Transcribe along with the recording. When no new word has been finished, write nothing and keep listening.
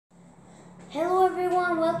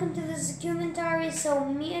welcome to this documentary. So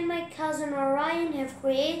me and my cousin Orion have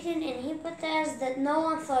created an hypothesis that no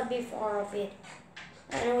one thought before of it.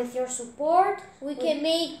 And with your support, we can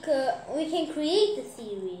create a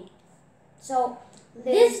theory. So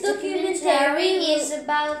this documentary is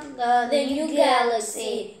about the new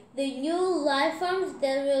galaxy. The new life forms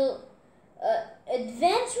that will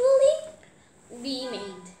eventually be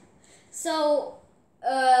made. So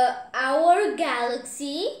our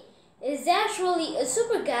galaxy is actually a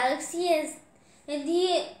super galaxy, and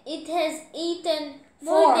it has eaten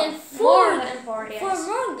more than four more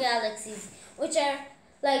galaxies, which are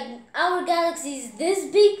like our galaxy is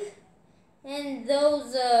this big, and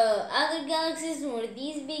those other galaxies were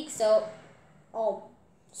these big. So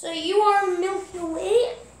you are Milky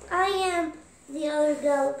Way. I am the other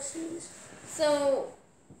galaxies. So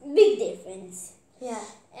big difference. Yeah.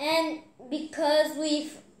 And because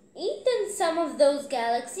we've eaten some of those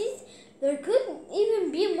galaxies, there could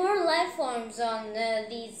even be more life forms on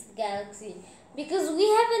these galaxies, because we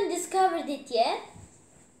haven't discovered it yet.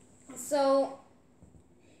 So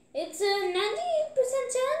it's a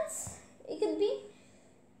 98% chance it could be.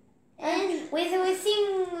 And we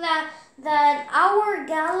think that our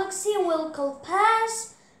galaxy will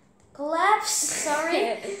collapse. Will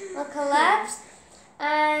collapse,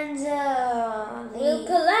 and will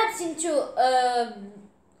collapse into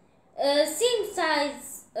a same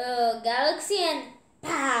size galaxy, and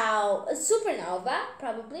pow, a supernova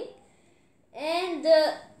probably. And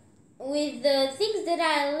with the things that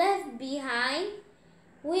are left behind,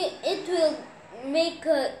 it will make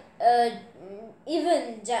a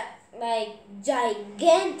even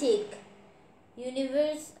gigantic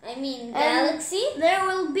universe. I mean galaxy. And there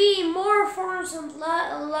will be more forms of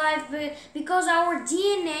life because our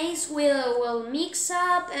DNAs will mix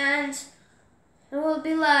up, and it will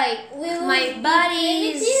be like my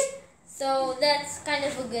bodies. So that's kind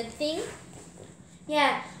of a good thing.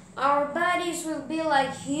 Yeah, our bodies will be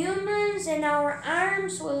like humans, and our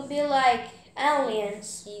arms will be like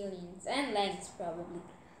aliens. And legs probably.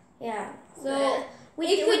 Yeah. So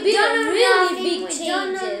we could be really big changes. We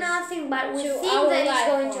don't know nothing, but we think that it's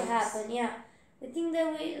going to happen. Yeah, we think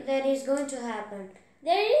that is going to happen.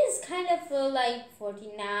 There is kind of a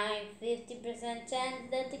 49-50% chance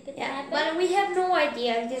that it could happen. But we have no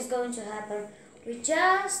idea if it is going to happen. We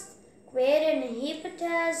just created a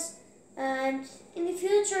hypothesis, and in the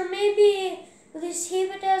future maybe this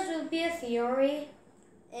hypothesis will be a theory.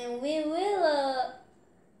 And we will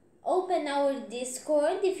open our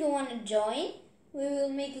Discord if you want to join. We will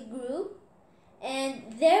make a group,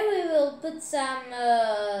 and there we will put some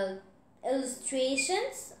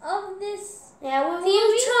illustrations of this. Yeah, we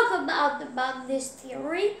will talk about this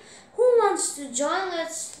theory. Who wants to join?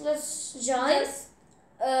 Let's join. Just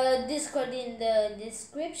Discord in the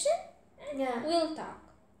description. Yeah, we'll talk.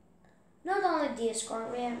 Not only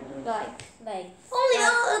Discord, we have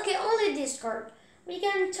only Discord. We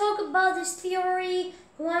can talk about this theory.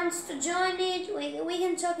 Who wants to join it? We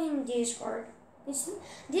can talk in Discord.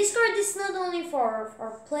 Discord is not only for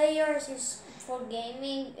players. It's for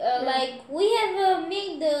gaming. We have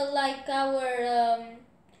made our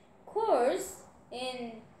course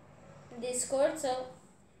in Discord, so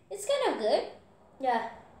it's kind of good. Yeah.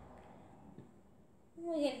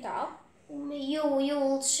 We can talk. You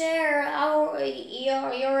will share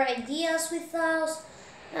your ideas with us.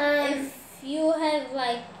 If you have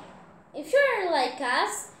if you're like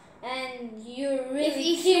us and you're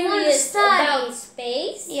really curious about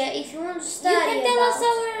space, if you want to study,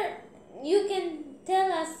 you can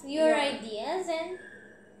tell us your ideas, and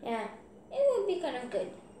it would be kind of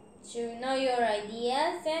good to know your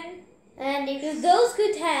ideas, and if those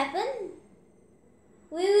could happen,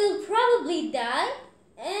 we will probably die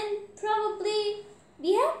and probably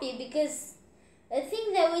be happy, because the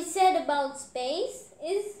thing that we said about space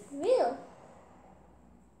is real.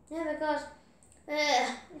 Yeah, because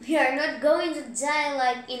we are not going to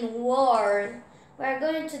die in war. We are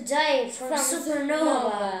going to die from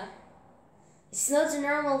supernova. It's not a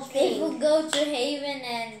normal thing. If we go to Haven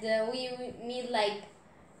and we meet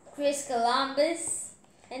Chris Columbus,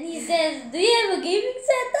 and he says, "Do you have a gaming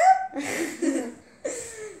setup?"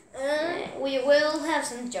 We will have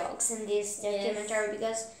some jokes in this documentary,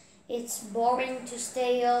 because it's boring to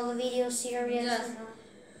stay all the video serious.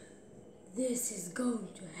 This is going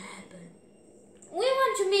to happen. We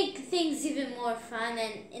want to make things even more fun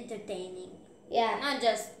and entertaining. Yeah. Not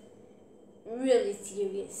just really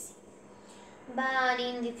serious. But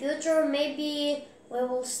in the future, maybe we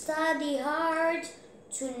will study hard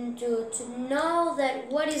to know that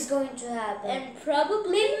what is going to happen. And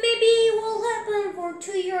probably maybe it will happen for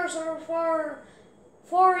 2 years or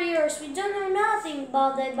 4 years. We don't know nothing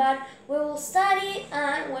about that, but we will study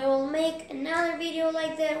and we will make another video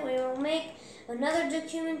like that. We will make another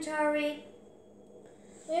documentary.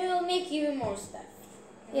 We will make even more stuff.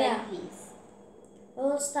 Yeah. Like these. We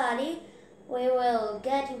will study. We will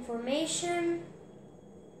get information.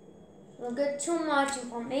 We'll get too much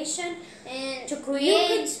information And to create.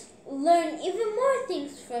 you could learn even more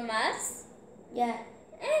things from us. Yeah.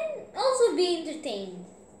 And also be entertained.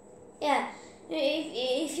 Yeah.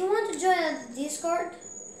 If you want to join the Discord,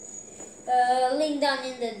 Link down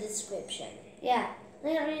in the description. yeah,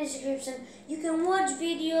 link down in the description. You can watch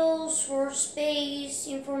videos for space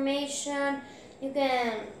information. You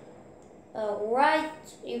can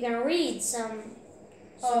you can read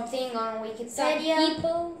something on Wikipedia. Some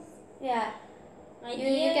people. Yeah. Ideas.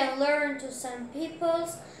 You can learn to some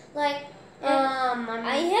people's like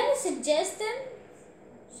I have a suggestion.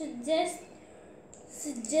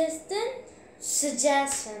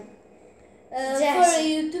 Suggestion. For a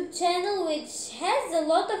YouTube channel which has a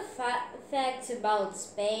lot of facts about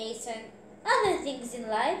space and other things in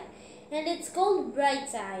life, and it's called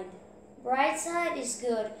Brightside. Brightside is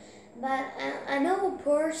good, but I know a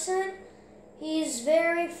person. He's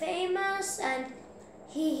very famous and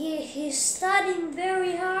he's studying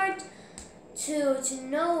very hard to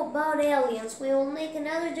know about aliens. We will make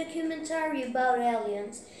another documentary about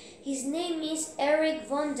aliens. His name is Eric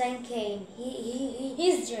von Däniken.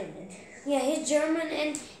 He's German. Yeah, he's German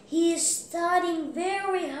and he is studying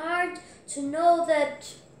very hard to know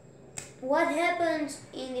that what happened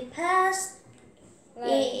in the past.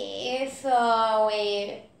 If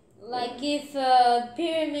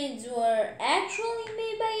pyramids were actually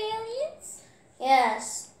made by aliens.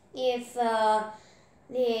 Yes, if the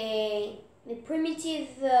primitive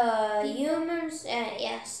humans,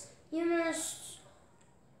 humans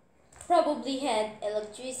probably had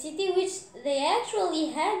electricity, which they actually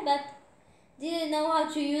had, but didn't know how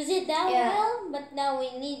to use it that well. But now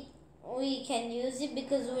we can use it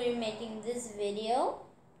because we're making this video.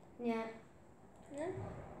 Yeah.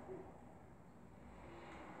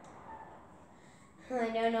 I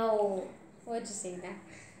don't know what to say now.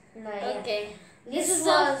 No, okay. This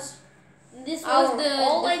was our the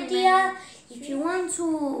whole idea. If you want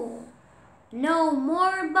to know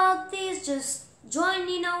more about this, just join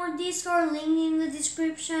in our Discord, link in the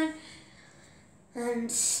description,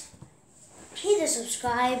 and hit the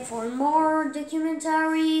subscribe for more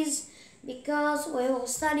documentaries, because we will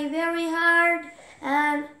study very hard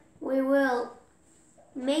and we will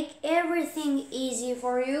make everything easy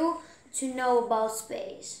for you to know about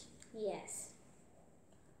space. Yes.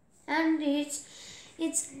 And it's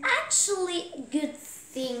actually a good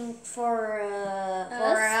thing for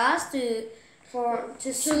us to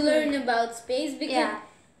learn about space,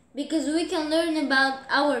 because we can learn about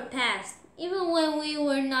our past even when we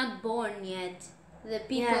were not born yet. The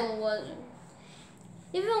people wasn't,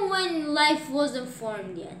 even when life wasn't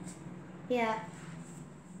formed yet. Yeah.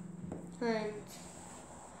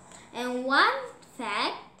 And one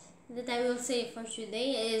fact that I will say for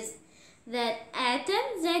today is that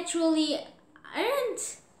atoms actually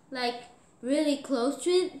aren't like really close to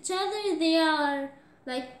each other. They are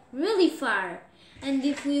like really far. And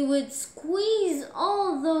if we would squeeze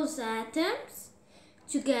all those atoms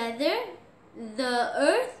together, the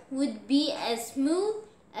Earth would be as smooth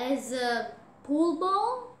as a pool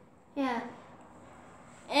ball. Yeah.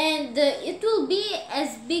 And it will be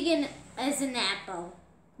as big as an apple.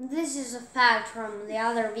 This is a fact from the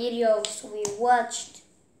other videos we watched.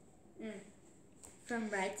 From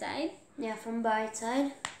Brightside? Yeah, from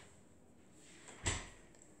Brightside.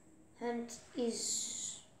 And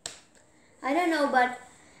I don't know, but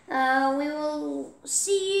we will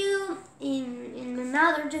see you in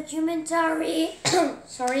another documentary.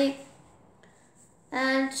 Sorry.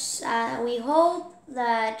 And we hope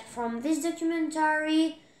that from this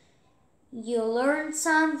documentary you learned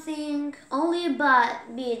something, only a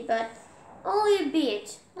bit, but only a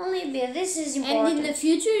bit. This is important. And in the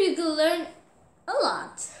future you can learn a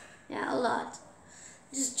lot. Yeah, a lot.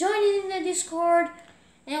 Just join in the Discord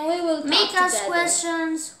and we will make us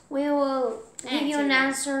questions. We will give you an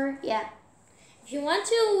answer. Yeah. If you want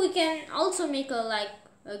to, we can also make a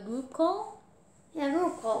group call. Yeah,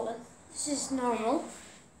 group call. This is normal.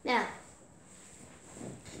 Yeah.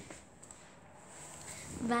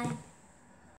 Bye.